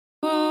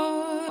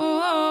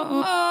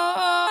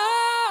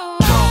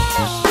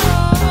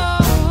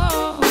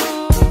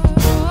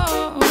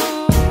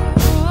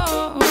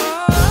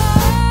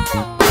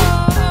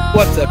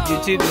What's up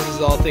YouTube, this is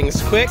All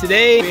Things Quick.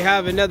 Today we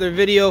have another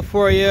video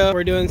for you.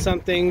 We're doing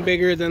something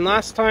bigger than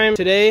last time.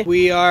 Today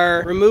we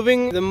are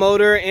removing the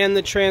motor and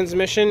the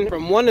transmission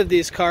from one of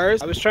these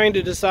cars. I was trying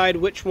to decide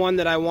which one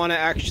that I want to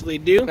actually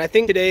do. And I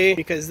think today,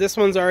 because this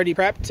one's already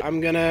prepped,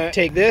 I'm gonna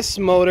take this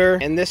motor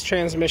and this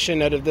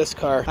transmission out of this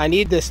car. I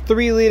need this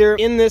 3-liter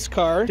in this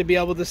car to be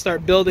able to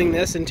start building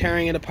this and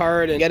tearing it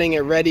apart and getting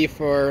it ready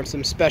for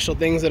some special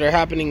things that are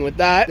happening with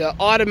that. The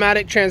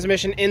automatic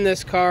transmission in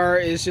this car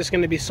is just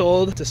going to be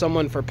sold to someone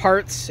for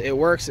parts. It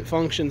works, it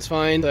functions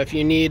fine. So if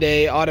you need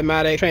a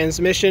automatic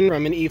transmission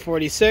from an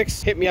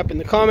E46, hit me up in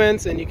the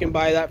comments and you can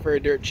buy that for a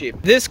dirt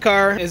cheap. This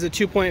car is a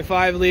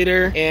 2.5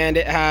 liter and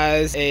it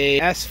has a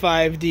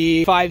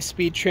S5D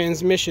 5-speed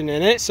transmission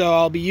in it. So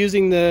I'll be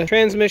using the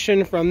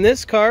transmission from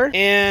this car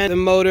and the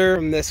motor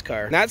from this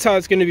car. And that's how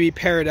it's going to be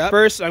paired up.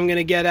 First, I'm going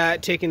to get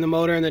at taking the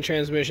motor and the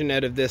transmission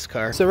out of this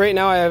car. So right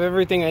now I have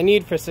everything I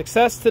need for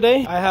success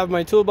today. I have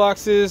my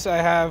toolboxes,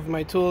 I have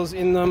my tools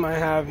in them, I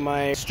have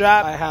my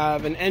strap, I have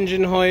an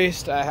engine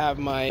hoist, I have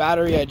my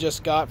battery I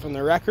just got from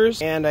the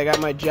wreckers, and I got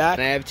my jack,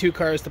 and I have 2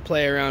 cars to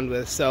play around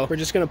with. So we're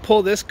just gonna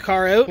pull this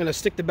car out. I'm gonna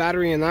stick the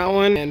battery in that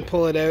one and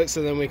pull it out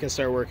so then we can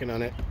start working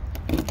on it.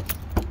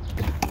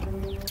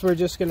 So we're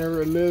just gonna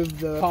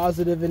remove the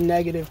positive and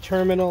negative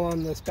terminal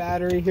on this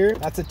battery here.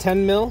 That's a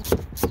 10 mil.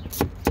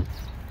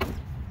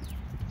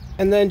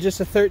 And then just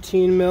a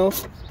 13 mil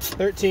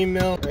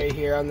right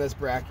here on this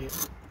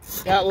bracket.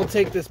 That will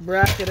take this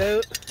bracket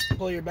out,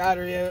 pull your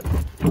battery out,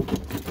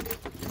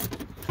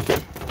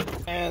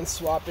 and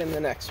swap in the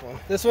next one.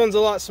 This one's a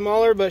lot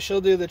smaller, but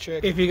she'll do the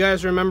trick. If you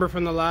guys remember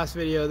from the last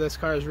video, this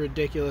car is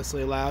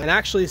ridiculously loud. And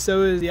actually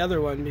so is the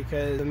other one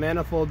because the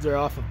manifolds are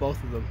off of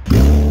both of them.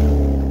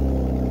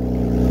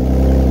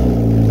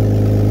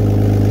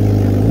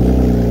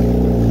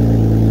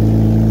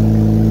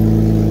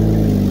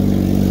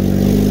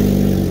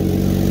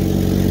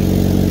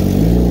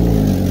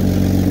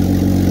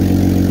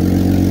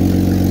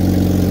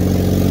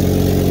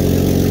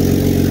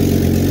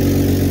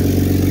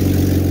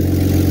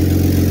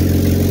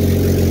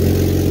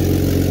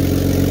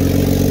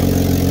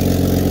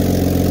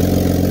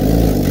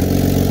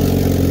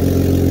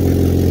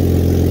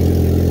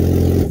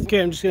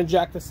 Okay, I'm just gonna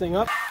jack this thing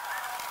up.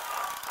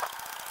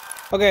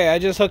 Okay, I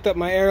just hooked up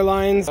my air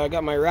lines. I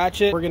got my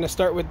ratchet. We're gonna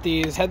start with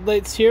these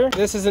headlights here.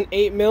 This is an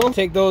 8 mil.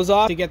 Take those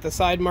off to get the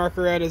side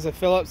marker out as a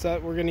Phillips. So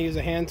we're gonna use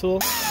a hand tool.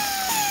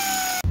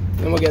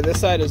 And we'll get this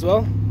side as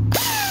well.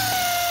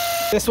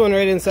 This one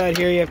right inside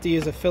here, you have to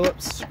use a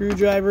Phillips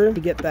screwdriver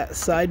to get that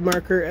side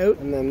marker out.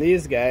 And then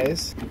these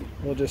guys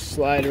will just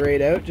slide right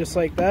out just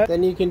like that.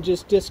 Then you can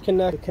just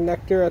disconnect the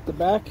connector at the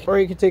back, or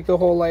you can take the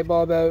whole light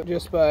bulb out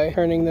just by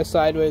turning this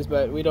sideways,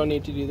 but we don't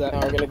need to do that. Now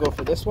we're gonna go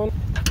for this one.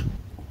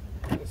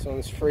 This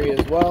one's free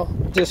as well.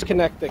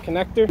 Disconnect the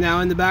connector.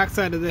 Now in the back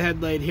side of the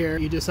headlight here,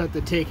 you just have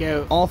to take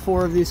out all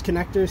 4 of these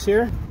connectors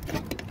here.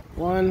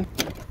 1,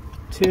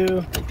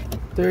 2,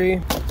 3,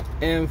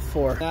 and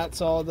 4. That's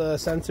all the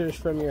sensors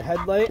from your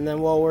headlight. And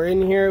then while we're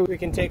in here, we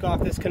can take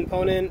off this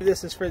component.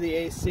 This is for the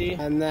AC.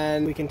 And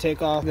then we can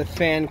take off the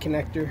fan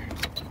connector.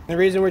 The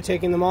reason we're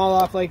taking them all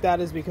off like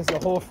that is because the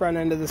whole front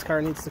end of this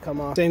car needs to come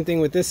off. Same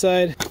thing with this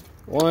side.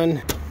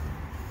 1,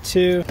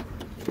 2,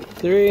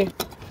 3,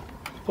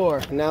 4.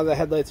 And now the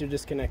headlights are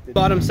disconnected.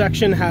 Bottom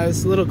section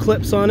has little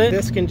clips on it.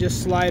 This can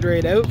just slide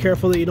right out.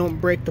 Careful that you don't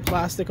break the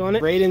plastic on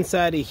it. Right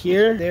inside of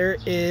here, there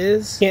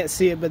is, can't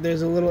see it, but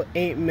there's a little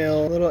 8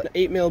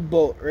 mil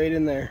bolt right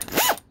in there.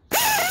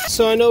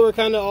 So I know we're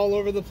kind of all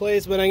over the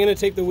place, but I'm going to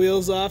take the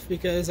wheels off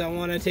because I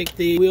want to take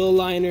the wheel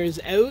liners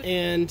out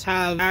and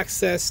have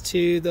access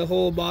to the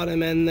whole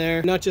bottom end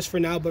there. Not just for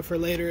now, but for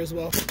later as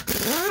well.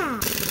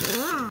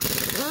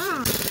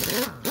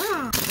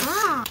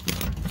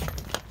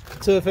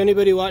 So if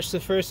anybody watched the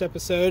first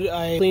episode,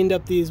 I cleaned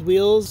up these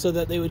wheels so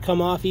that they would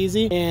come off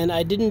easy, and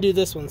I didn't do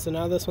this one, so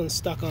now this one's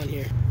stuck on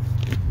here.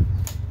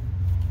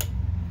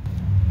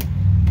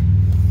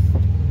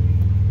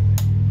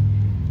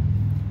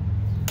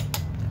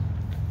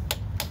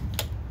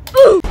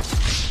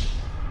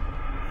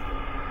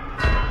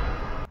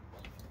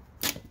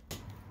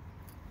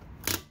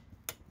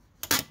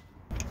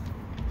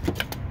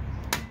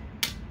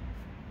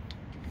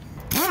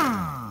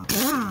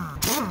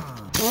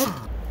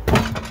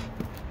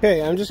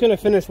 Okay, I'm just gonna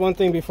finish one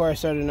thing before I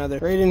start another.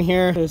 Right in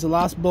here, there's the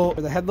last bolt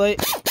for the headlight.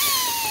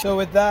 So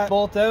with that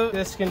bolt out,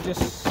 this can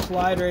just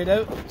slide right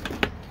out.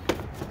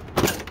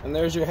 And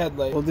there's your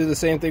headlight. We'll do the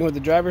same thing with the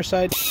driver's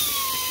side.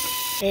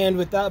 And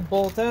with that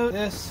bolt out,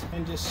 this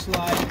can just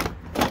slide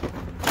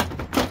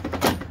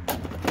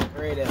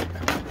right out.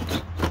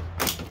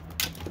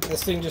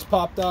 This thing just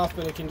popped off,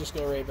 but it can just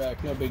go right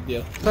back, no big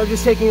deal. So I'm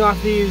just taking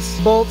off these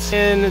bolts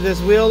and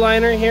this wheel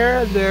liner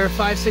here. They're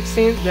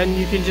 5/16. Then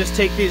you can just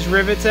take these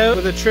rivets out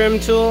with a trim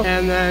tool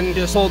and then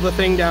just hold the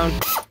thing down.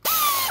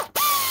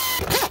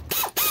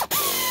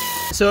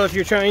 So if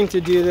you're trying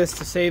to do this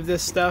to save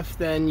this stuff,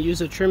 then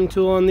use a trim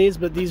tool on these,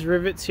 but these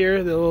rivets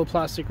here, the little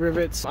plastic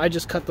rivets, I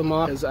just cut them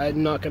off because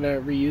I'm not going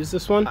to reuse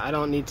this one. I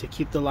don't need to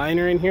keep the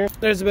liner in here.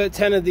 There's about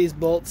 10 of these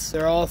bolts.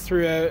 They're all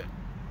throughout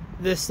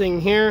this thing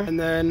here, and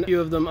then a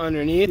few of them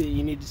underneath.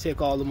 You need to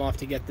take all of them off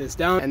to get this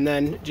down, and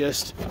then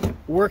just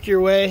work your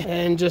way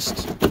and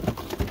just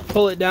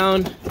pull it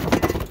down,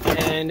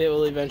 and it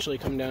will eventually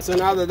come down. So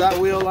now that that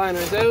wheel liner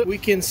is out, we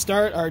can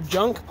start our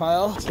junk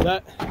pile. So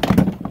that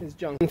is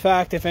junk. In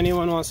fact, if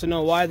anyone wants to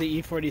know why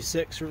the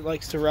E46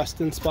 likes to rust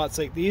in spots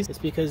like these, it's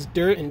because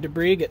dirt and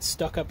debris gets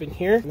stuck up in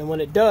here, and then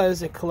when it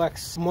does, it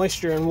collects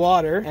moisture and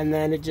water, and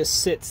then it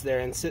just sits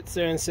there and sits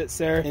there and sits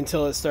there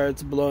until it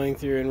starts blowing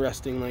through and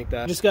rusting like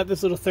that. Just got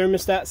this little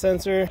thermostat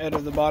sensor out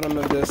of the bottom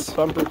of this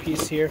bumper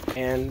piece here,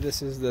 and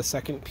this is the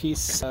second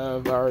piece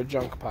of our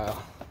junk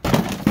pile.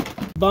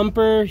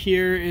 Bumper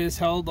here is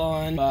held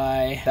on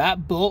by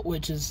that bolt,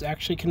 which is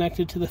actually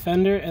connected to the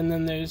fender, and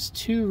then there's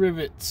two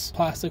rivets,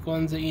 plastic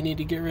ones, that you need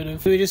to get rid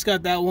of. So we just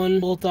got that one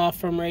bolt off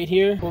from right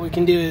here. What we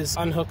can do is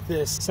unhook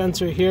this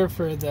sensor here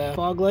for the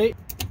fog light.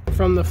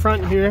 From the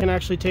front here, you can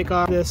actually take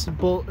off this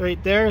bolt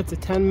right there. It's a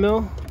 10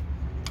 mil.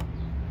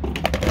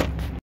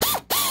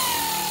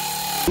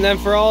 And then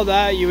for all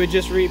that, you would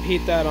just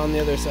repeat that on the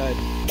other side.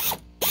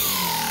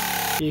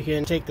 You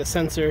can take the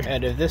sensor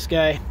out of this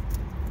guy.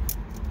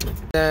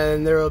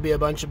 Then there will be a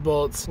bunch of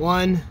bolts.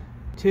 1,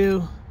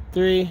 2,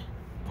 3,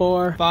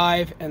 4,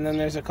 5, and then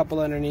there's a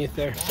couple underneath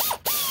there.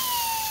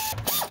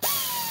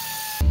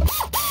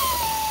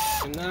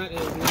 And that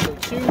is number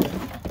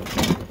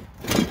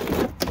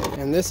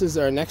 2. And this is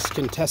our next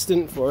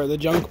contestant for the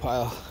junk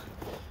pile.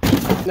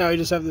 Now we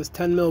just have this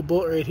 10 mil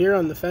bolt right here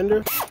on the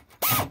fender.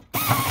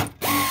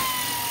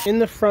 In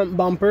the front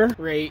bumper,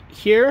 right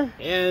here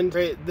and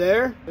right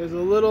there, there's a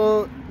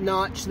little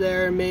notch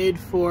there made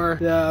for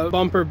the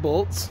bumper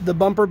bolts. The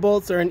bumper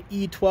bolts are an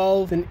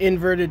E12, an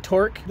inverted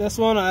torque. This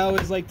one I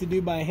always like to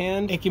do by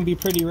hand. It can be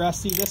pretty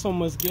rusty. This one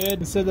was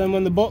good. So then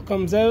when the bolt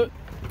comes out,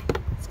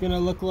 it's gonna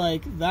look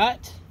like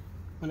that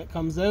when it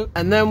comes out.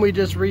 And then we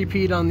just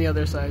repeat on the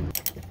other side.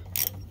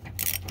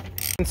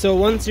 And so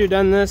once you're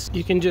done this,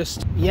 you can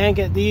just yank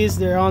at these.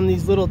 They're on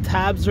these little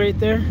tabs right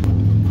there.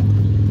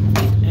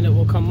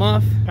 Come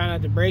off. Try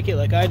not to break it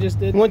like I just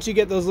did. Once you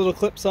get those little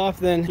clips off,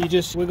 then you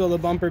just wiggle the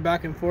bumper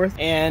back and forth,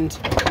 and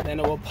then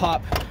it will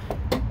pop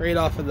right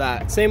off of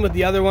that. Same with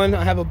the other one.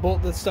 I have a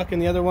bolt that's stuck in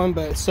the other one,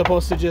 but it's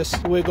supposed to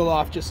just wiggle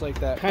off just like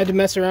that. I had to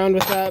mess around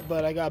with that,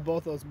 but I got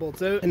both those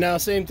bolts out. And now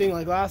same thing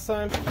like last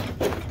time.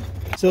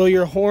 So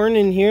your horn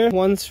in here,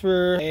 one's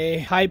for a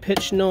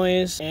high-pitched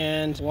noise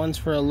and one's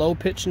for a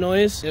low-pitched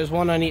noise. There's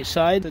one on each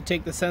side. So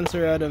take the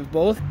sensor out of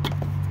both.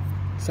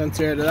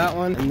 Sensor out of that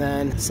one, and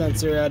then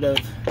sensor out of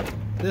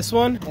this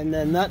one, and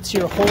then that's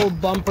your whole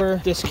bumper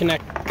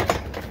disconnect.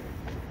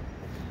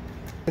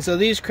 And so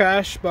these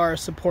crash bar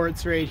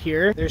supports right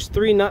here, there's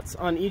 3 nuts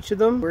on each of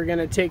them. We're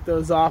gonna take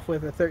those off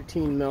with a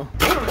 13 mil.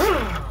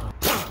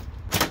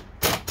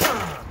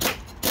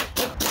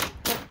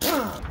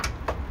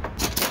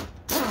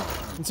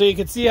 And so you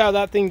can see how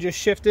that thing just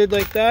shifted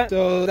like that.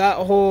 So that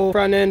whole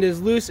front end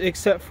is loose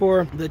except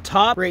for the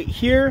top right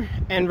here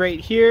and right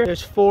here.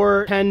 There's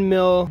 4 10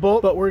 mil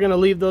bolts, but we're gonna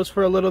leave those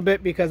for a little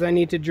bit because I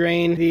need to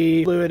drain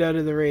the fluid out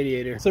of the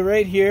radiator. So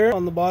right here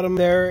on the bottom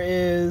there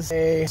is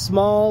a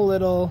small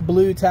little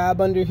blue tab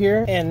under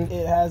here, and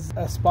it has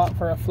a spot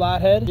for a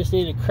flathead. Just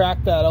need to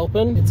crack that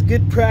open. It's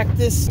good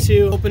practice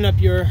to open up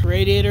your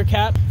radiator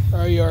cap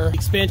or your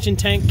expansion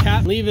tank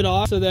cap. Leave it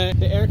off so that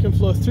the air can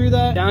flow through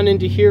that down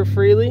into here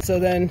freely. So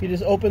then you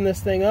just open this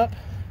thing up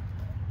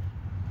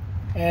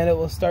and it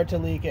will start to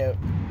leak out.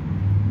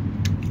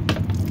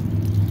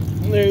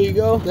 And there you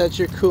go. That's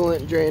your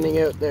coolant draining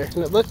out there. And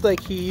it looked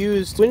like he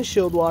used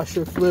windshield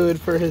washer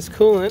fluid for his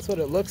coolant. That's what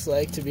it looks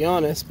like, to be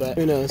honest, but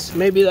who knows?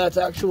 Maybe that's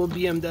actual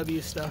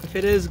BMW stuff. If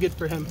it is, good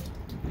for him.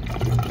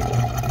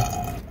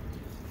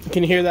 You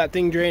can hear that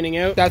thing draining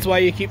out. That's why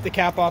you keep the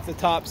cap off the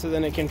top, so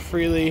then it can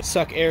freely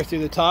suck air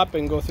through the top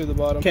and go through the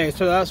bottom. Okay,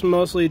 so that's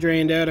mostly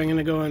drained out. I'm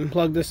gonna go and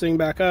plug this thing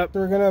back up.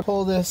 We're gonna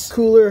pull this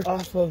cooler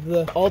off of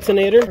the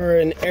alternator, or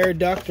an air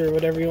duct, or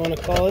whatever you want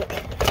to call it.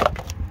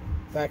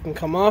 That can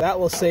come off. That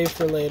will save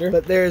for later.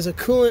 But there's a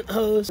coolant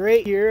hose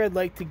right here I'd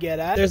like to get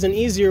at. There's an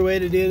easier way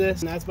to do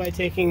this, and that's by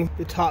taking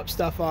the top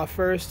stuff off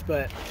first,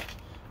 but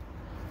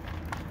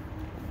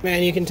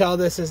man, you can tell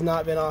this has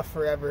not been off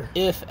forever,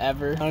 if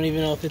ever. I don't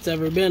even know if it's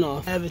ever been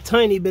off. I have a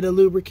tiny bit of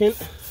lubricant.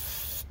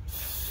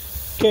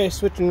 Okay,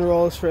 switching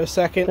rolls for a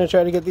second. I'm gonna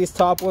try to get these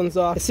top ones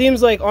off. It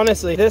seems like,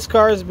 honestly, this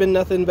car has been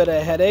nothing but a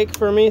headache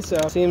for me, so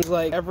it seems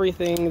like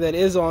everything that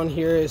is on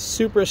here is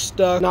super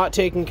stuck, not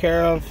taken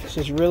care of. It's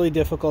just really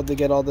difficult to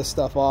get all this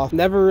stuff off.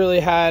 Never really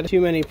had too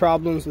many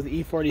problems with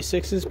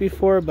E46s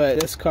before,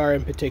 but this car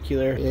in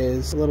particular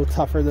is a little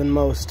tougher than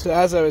most. So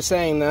as I was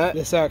saying that,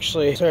 this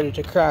actually started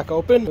to crack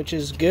open, which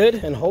is good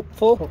and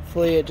hopeful.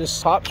 Hopefully it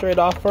just pops right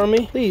off for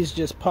me. Please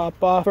just pop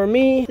off for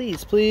me.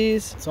 Please,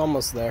 please. It's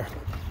almost there.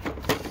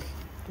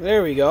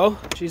 There we go.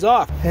 She's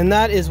off. And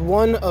that is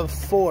one of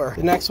 4.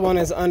 The next one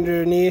is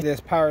underneath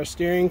this power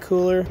steering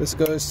cooler. This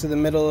goes to the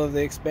middle of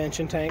the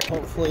expansion tank.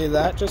 Hopefully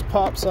that just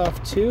pops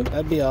off too.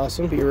 That'd be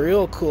awesome. Be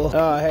real cool.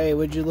 Oh, hey,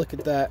 would you look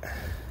at that?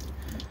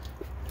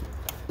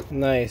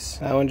 Nice.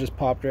 That one just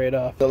popped right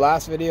off. The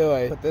last video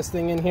I put this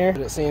thing in here,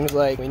 but it seems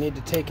like we need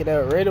to take it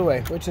out right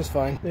away, which is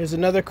fine. There's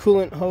another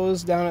coolant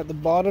hose down at the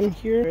bottom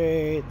here,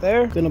 right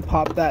there. Gonna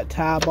pop that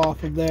tab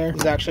off of there.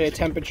 There's actually a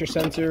temperature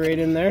sensor right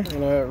in there. I'm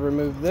gonna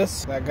remove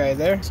that guy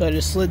there. So I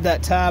just slid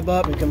that tab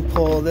up. We can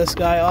pull this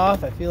guy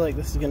off. I feel like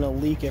this is gonna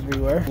leak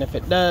everywhere. And if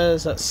it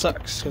does, that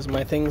sucks because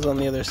my thing's on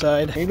the other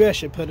side. Maybe I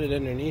should put it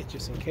underneath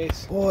just in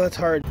case. Oh, that's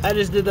hard. I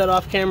just did that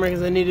off camera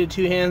because I needed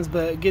 2 hands,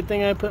 but good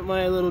thing I put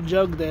my little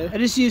jug there. I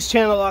just used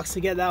channel locks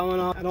to get that one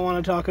off. I don't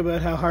want to talk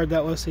about how hard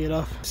that was to get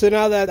off. So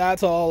now that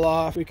that's all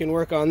off, we can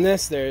work on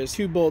this. There's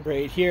 2 bolts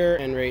right here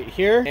and right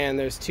here, and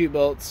there's 2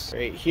 bolts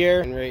right here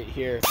and right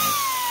here.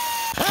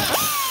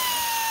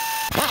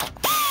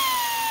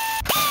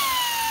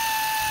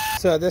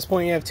 So at this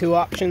point you have 2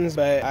 options,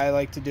 but I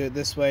like to do it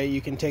this way.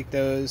 You can take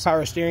those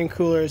power steering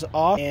coolers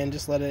off and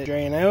just let it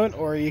drain out,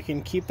 or you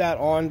can keep that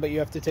on, but you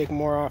have to take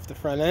more off the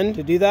front end.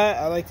 To do that,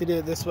 I like to do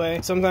it this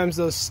way. Sometimes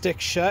those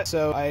stick shut,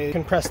 so I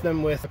compress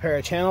them with a pair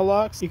of channel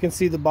locks. You can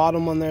see the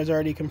bottom one there is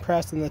already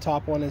compressed and the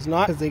top one is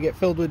not, because they get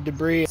filled with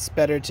debris. It's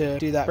better to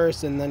do that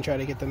first and then try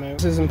to get them out.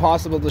 This is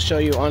impossible to show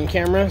you on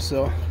camera,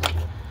 so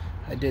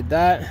I did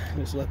that.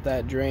 Just let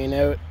that drain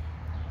out.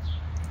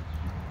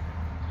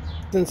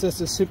 Since this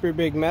is a super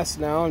big mess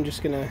now, I'm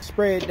just gonna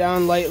spray it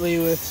down lightly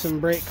with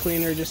some brake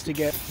cleaner just to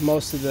get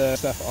most of the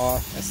stuff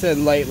off. I said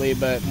lightly,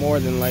 but more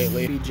than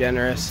lightly. Be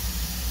generous.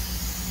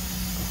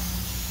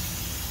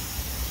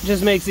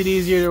 Just makes it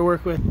easier to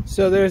work with.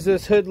 So there's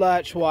this hood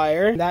latch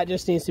wire that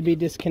just needs to be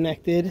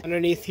disconnected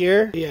underneath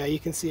here. Yeah, you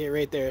can see it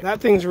right there.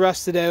 That thing's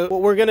rusted out.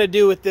 What we're gonna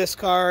do with this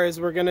car is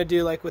we're gonna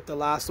do like with the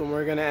last one.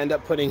 We're gonna end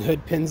up putting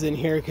hood pins in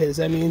here because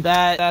I mean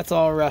that's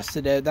all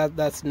rusted out.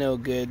 That's no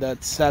good.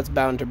 That's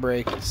bound to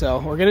break. So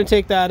we're gonna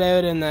take that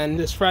out, and then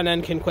this front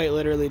end can quite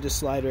literally just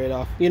slide right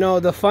off. You know,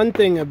 the fun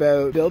thing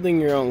about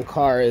building your own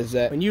car is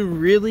that when you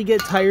really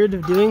get tired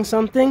of doing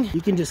something,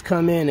 you can just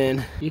come in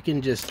and you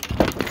can just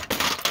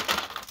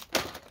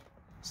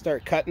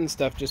start cutting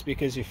stuff just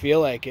because you feel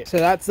like it. So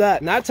that's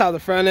that, and that's how the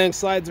front end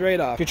slides right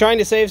off. If you're trying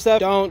to save stuff,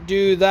 don't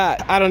do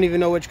that. I don't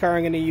even know which car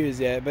I'm going to use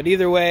yet, but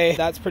either way,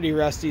 that's pretty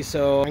rusty,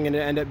 so I'm going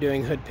to end up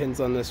doing hood pins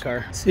on this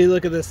car. See,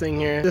 look at this thing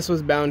here. This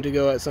was bound to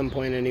go at some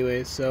point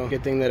anyways, so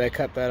good thing that I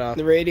cut that off.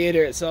 The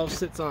radiator itself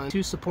sits on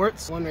 2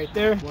 supports, one right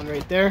there, one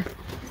right there.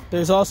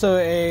 There's also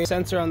a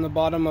sensor on the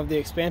bottom of the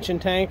expansion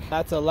tank.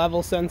 That's a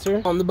level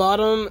sensor. On the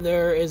bottom,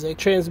 there is a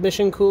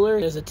transmission cooler.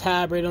 There's a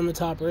tab right on the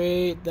top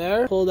right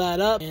there. Pull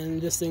that up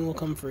and this thing will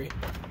come free.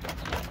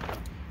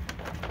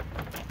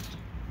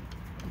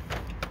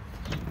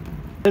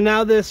 And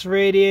now this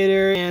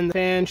radiator and the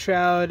fan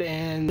shroud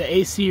and the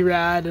AC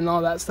rad and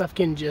all that stuff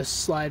can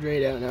just slide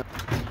right out now.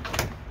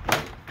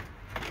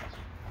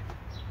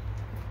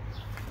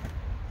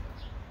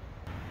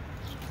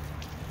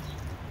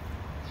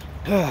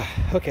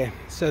 Okay,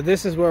 so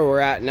this is where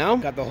we're at now.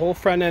 Got the whole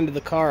front end of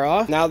the car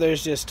off. Now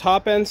there's just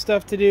top end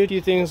stuff to do, a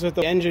few things with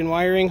the engine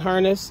wiring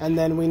harness, and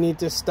then we need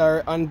to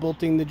start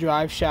unbolting the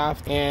drive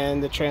shaft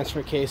and the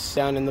transfer case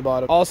down in the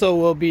bottom. Also,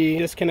 we'll be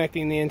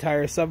disconnecting the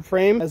entire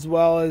subframe as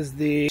well as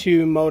the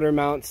 2 motor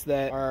mounts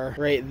that are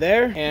right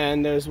there,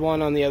 and there's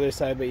one on the other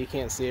side, but you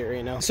can't see it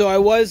right now. So I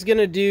was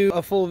gonna do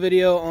a full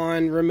video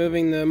on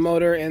removing the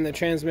motor and the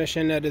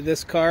transmission out of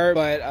this car,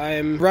 but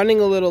I'm running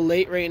a little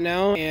late right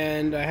now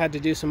and I had to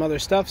do some other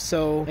stuff,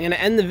 so I'm gonna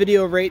end the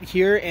video right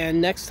here,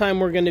 and next time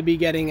we're going to be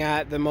getting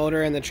at the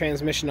motor and the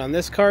transmission on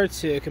this car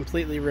to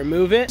completely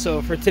remove it.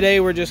 So for today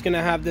we're just going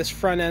to have this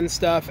front end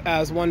stuff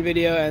as one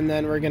video, and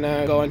then we're going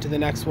to go into the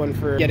next one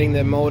for getting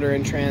the motor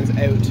and trans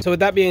out. So with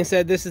that being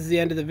said, this is the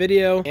end of the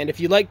video, and if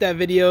you liked that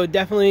video,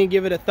 definitely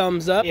give it a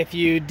thumbs up. If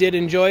you did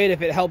enjoy it,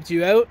 if it helped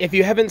you out, if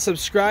you haven't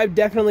subscribed,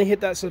 definitely hit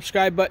that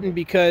subscribe button,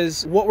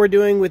 because what we're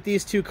doing with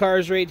these 2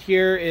 cars right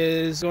here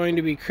is going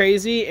to be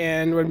crazy,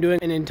 and we're doing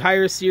an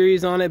entire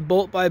series on it,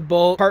 bolt by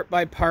bolt, part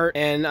by part,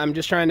 and I'm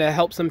just trying to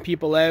help some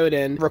people out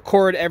and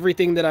record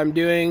everything that I'm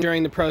doing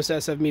during the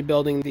process of me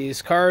building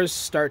these cars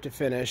start to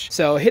finish.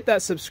 So hit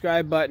that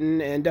subscribe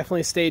button and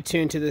definitely stay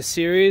tuned to this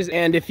series.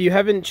 And if you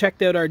haven't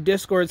checked out our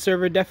Discord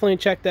server, definitely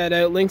check that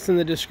out. Links in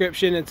the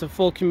description. It's a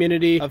full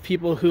community of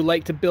people who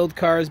like to build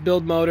cars,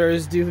 build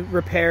motors, do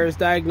repairs,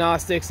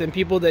 diagnostics, and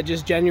people that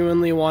just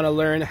genuinely want to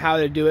learn how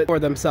to do it for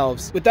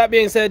themselves. With that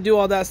being said, do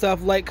all that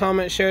stuff, like,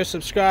 comment, share,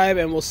 subscribe,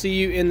 and we'll see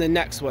you in the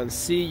next one.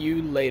 See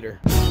you later.